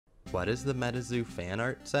What is the MetaZoo Fan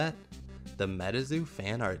Art Set? The MetaZoo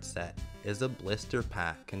Fan Art Set is a blister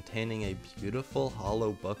pack containing a beautiful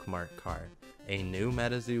hollow bookmark card, a new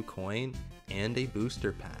MetaZoo coin, and a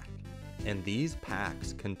booster pack. And these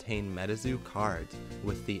packs contain MetaZoo cards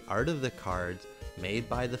with the art of the cards made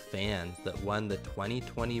by the fans that won the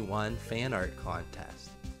 2021 fan art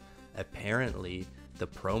contest. Apparently, the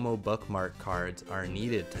promo bookmark cards are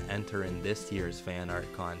needed to enter in this year's fan art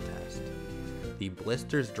contest. The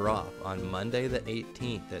blisters drop on Monday the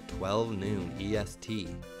 18th at 12 noon EST.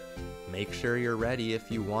 Make sure you're ready if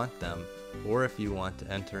you want them, or if you want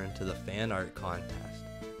to enter into the fan art contest,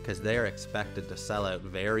 because they are expected to sell out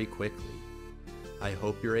very quickly. I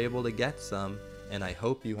hope you're able to get some, and I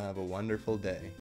hope you have a wonderful day.